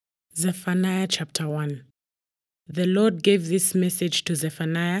Zephaniah chapter 1. The Lord gave this message to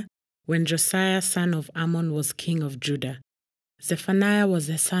Zephaniah when Josiah son of Ammon was king of Judah. Zephaniah was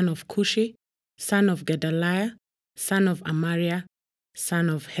the son of Cushi, son of Gedaliah, son of Amariah, son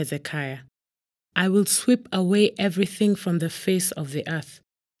of Hezekiah. I will sweep away everything from the face of the earth,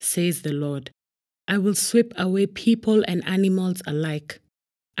 says the Lord. I will sweep away people and animals alike.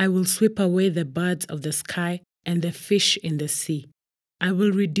 I will sweep away the birds of the sky and the fish in the sea. I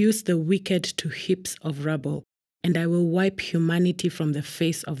will reduce the wicked to heaps of rubble, and I will wipe humanity from the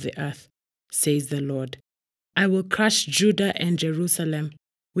face of the earth, says the Lord. I will crush Judah and Jerusalem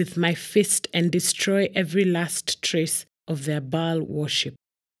with my fist and destroy every last trace of their Baal worship.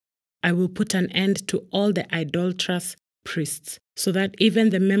 I will put an end to all the idolatrous priests, so that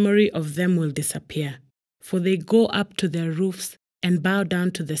even the memory of them will disappear. For they go up to their roofs and bow down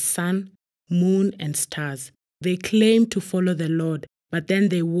to the sun, moon, and stars. They claim to follow the Lord, but then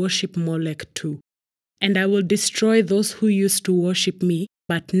they worship Molech too. And I will destroy those who used to worship me,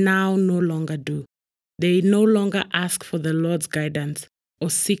 but now no longer do. They no longer ask for the Lord's guidance or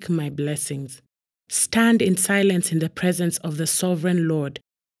seek my blessings. Stand in silence in the presence of the sovereign Lord,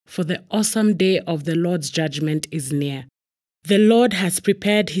 for the awesome day of the Lord's judgment is near. The Lord has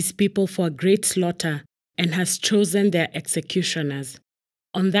prepared his people for a great slaughter and has chosen their executioners.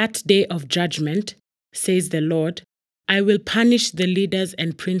 On that day of judgment, says the Lord, I will punish the leaders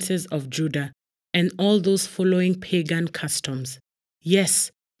and princes of Judah and all those following pagan customs. Yes,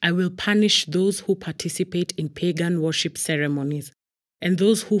 I will punish those who participate in pagan worship ceremonies and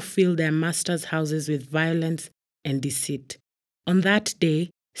those who fill their masters' houses with violence and deceit. On that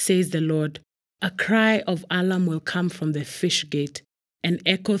day, says the Lord, a cry of alarm will come from the fish gate and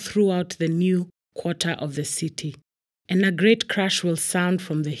echo throughout the new quarter of the city, and a great crash will sound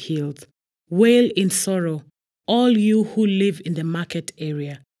from the hills. Wail in sorrow, all you who live in the market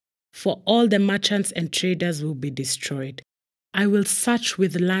area, for all the merchants and traders will be destroyed. I will search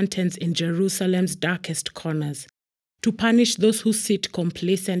with lanterns in Jerusalem's darkest corners to punish those who sit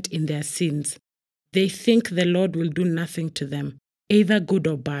complacent in their sins. They think the Lord will do nothing to them, either good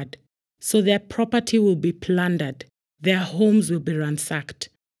or bad. So their property will be plundered, their homes will be ransacked.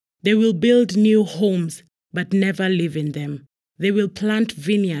 They will build new homes, but never live in them. They will plant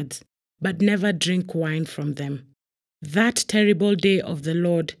vineyards, but never drink wine from them. That terrible day of the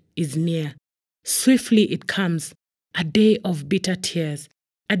Lord is near. Swiftly it comes, a day of bitter tears,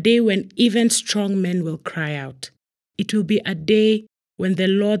 a day when even strong men will cry out. It will be a day when the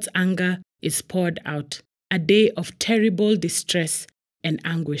Lord's anger is poured out, a day of terrible distress and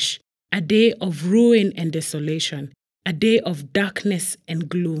anguish, a day of ruin and desolation, a day of darkness and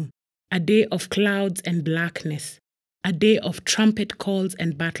gloom, a day of clouds and blackness, a day of trumpet calls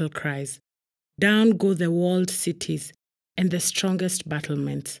and battle cries. Down go the walled cities and the strongest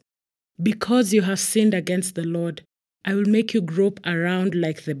battlements. Because you have sinned against the Lord, I will make you grope around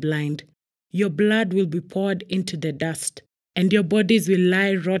like the blind. Your blood will be poured into the dust, and your bodies will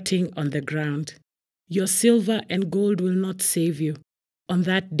lie rotting on the ground. Your silver and gold will not save you on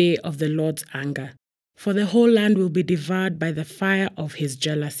that day of the Lord's anger, for the whole land will be devoured by the fire of his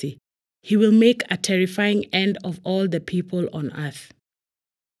jealousy. He will make a terrifying end of all the people on earth.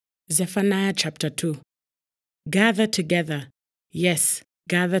 Zephaniah chapter 2. Gather together, yes,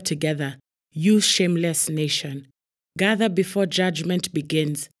 gather together, you shameless nation. Gather before judgment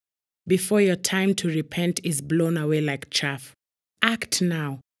begins, before your time to repent is blown away like chaff. Act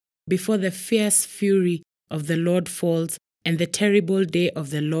now, before the fierce fury of the Lord falls and the terrible day of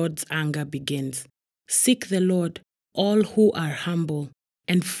the Lord's anger begins. Seek the Lord, all who are humble,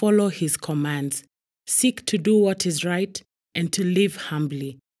 and follow his commands. Seek to do what is right and to live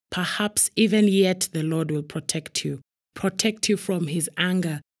humbly. Perhaps even yet the Lord will protect you from his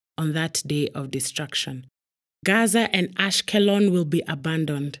anger on that day of destruction. Gaza and Ashkelon will be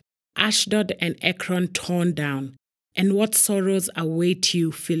abandoned, Ashdod and Ekron torn down. And what sorrows await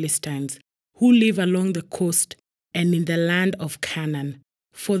you, Philistines, who live along the coast and in the land of Canaan,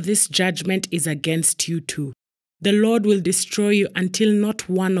 for this judgment is against you too. The Lord will destroy you until not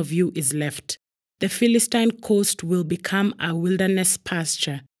one of you is left. The Philistine coast will become a wilderness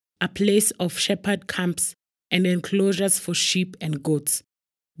pasture, a place of shepherd camps and enclosures for sheep and goats.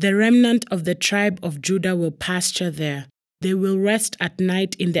 The remnant of the tribe of Judah will pasture there. They will rest at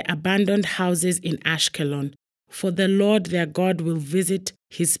night in the abandoned houses in Ashkelon, for the Lord their God will visit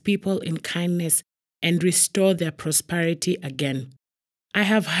his people in kindness and restore their prosperity again. I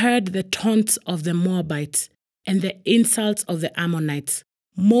have heard the taunts of the Moabites and the insults of the Ammonites,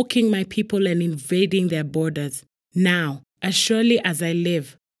 mocking my people and invading their borders. Now, as surely as I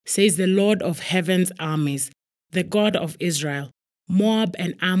live, says the Lord of heaven's armies, the God of Israel, Moab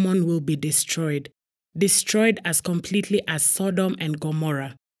and Ammon will be destroyed as completely as Sodom and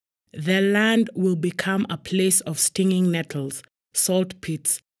Gomorrah. Their land will become a place of stinging nettles, salt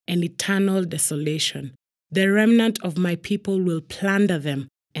pits, and eternal desolation. The remnant of my people will plunder them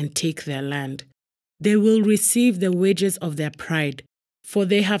and take their land. They will receive the wages of their pride, for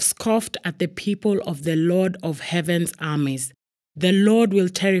they have scoffed at the people of the Lord of heaven's armies. The Lord will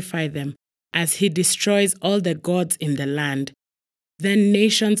terrify them as he destroys all the gods in the land. Then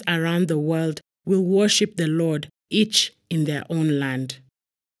nations around the world will worship the Lord, each in their own land.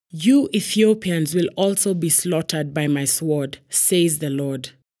 You Ethiopians will also be slaughtered by my sword, says the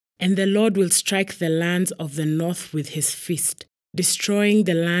Lord. And the Lord will strike the lands of the north with his fist, destroying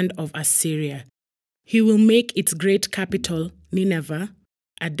the land of Assyria. He will make its great capital, Nineveh,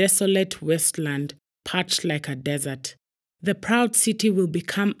 a desolate wasteland, parched like a desert. The proud city will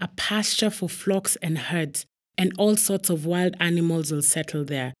become a pasture for flocks and herds, and all sorts of wild animals will settle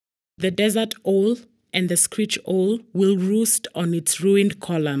there. The desert owl and the screech owl will roost on its ruined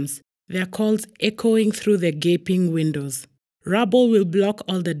columns, their calls echoing through the gaping windows. Rubble will block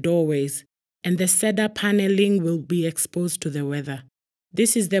all the doorways, and the cedar paneling will be exposed to the weather.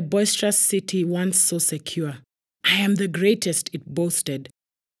 This is the boisterous city once so secure. I am the greatest, it boasted.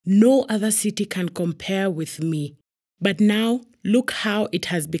 No other city can compare with me. But now, look how it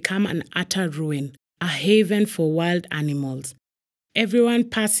has become an utter ruin, a haven for wild animals. Everyone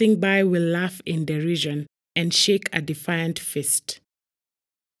passing by will laugh in derision and shake a defiant fist.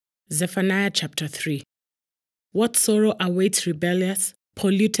 Zephaniah chapter 3. What sorrow awaits rebellious,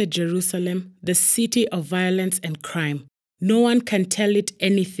 polluted Jerusalem, the city of violence and crime. No one can tell it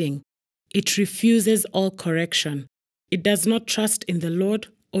anything. It refuses all correction. It does not trust in the Lord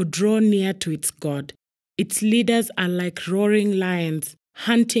or draw near to its God. Its leaders are like roaring lions,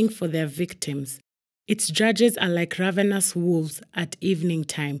 hunting for their victims. Its judges are like ravenous wolves at evening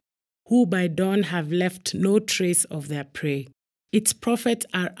time, who by dawn have left no trace of their prey. Its prophets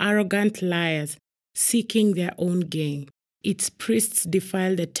are arrogant liars, seeking their own gain. Its priests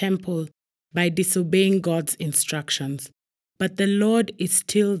defile the temple by disobeying God's instructions. But the Lord is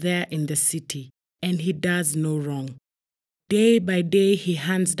still there in the city, and he does no wrong. Day by day he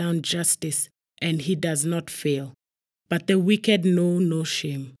hands down justice, and he does not fail. But the wicked know no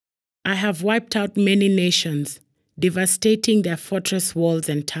shame. I have wiped out many nations, devastating their fortress walls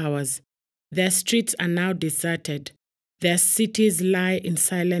and towers. Their streets are now deserted. Their cities lie in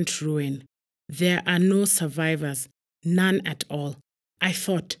silent ruin. There are no survivors, none at all. I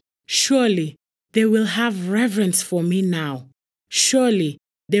thought, surely they will have reverence for me now. Surely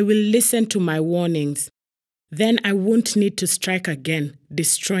they will listen to my warnings. Then I won't need to strike again,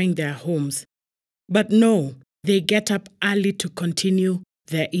 destroying their homes. But no, they get up early to continue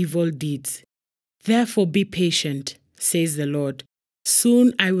their evil deeds. Therefore be patient, says the Lord.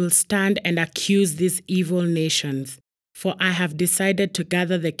 Soon I will stand and accuse these evil nations, for I have decided to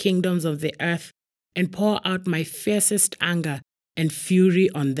gather the kingdoms of the earth and pour out my fiercest anger and fury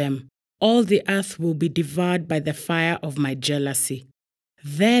on them. All the earth will be devoured by the fire of my jealousy.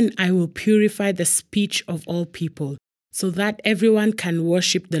 Then I will purify the speech of all people, so that everyone can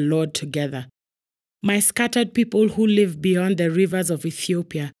worship the Lord together. My scattered people who live beyond the rivers of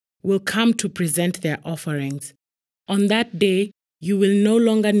Ethiopia will come to present their offerings. On that day, you will no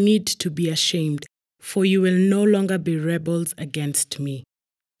longer need to be ashamed, for you will no longer be rebels against me.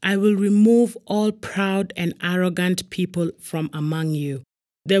 I will remove all proud and arrogant people from among you.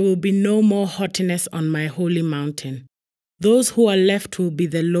 There will be no more haughtiness on my holy mountain. Those who are left will be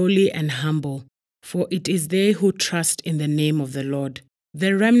the lowly and humble, for it is they who trust in the name of the Lord.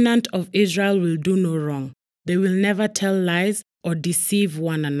 The remnant of Israel will do no wrong. They will never tell lies or deceive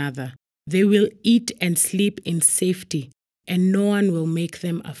one another. They will eat and sleep in safety, and no one will make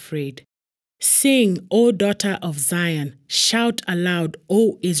them afraid. Sing, O daughter of Zion, shout aloud,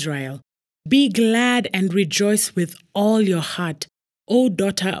 O Israel. Be glad and rejoice with all your heart, O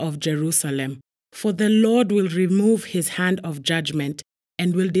daughter of Jerusalem, for the Lord will remove his hand of judgment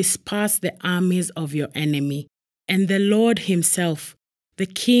and will disperse the armies of your enemy. And the Lord himself, the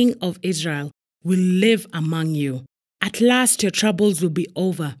King of Israel, will live among you. At last your troubles will be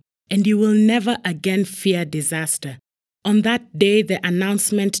over, and you will never again fear disaster. On that day the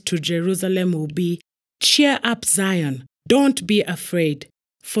announcement to Jerusalem will be, "Cheer up, Zion, don't be afraid,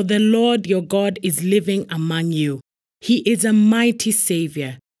 for the Lord your God is living among you. He is a mighty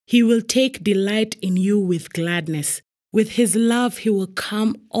Savior. He will take delight in you with gladness. With his love he will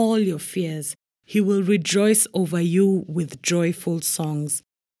calm all your fears. He will rejoice over you with joyful songs.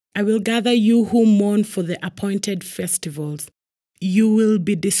 I will gather you who mourn for the appointed festivals. You will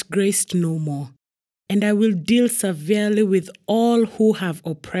be disgraced no more. and I will deal severely with all who have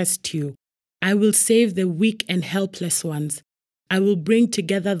oppressed you. I will save the weak and helpless ones. I will bring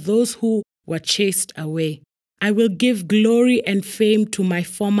together those who were chased away. I will give glory and fame to my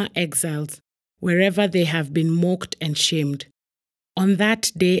former exiles, wherever they have been mocked and shamed. On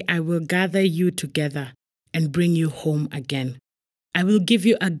that day I will gather you together and bring you home again. I will give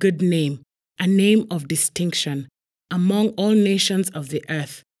you a good name, a name of distinction, among all nations of the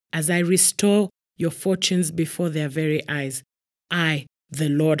earth, as I restore your fortunes before their very eyes. I, the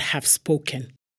Lord, have spoken.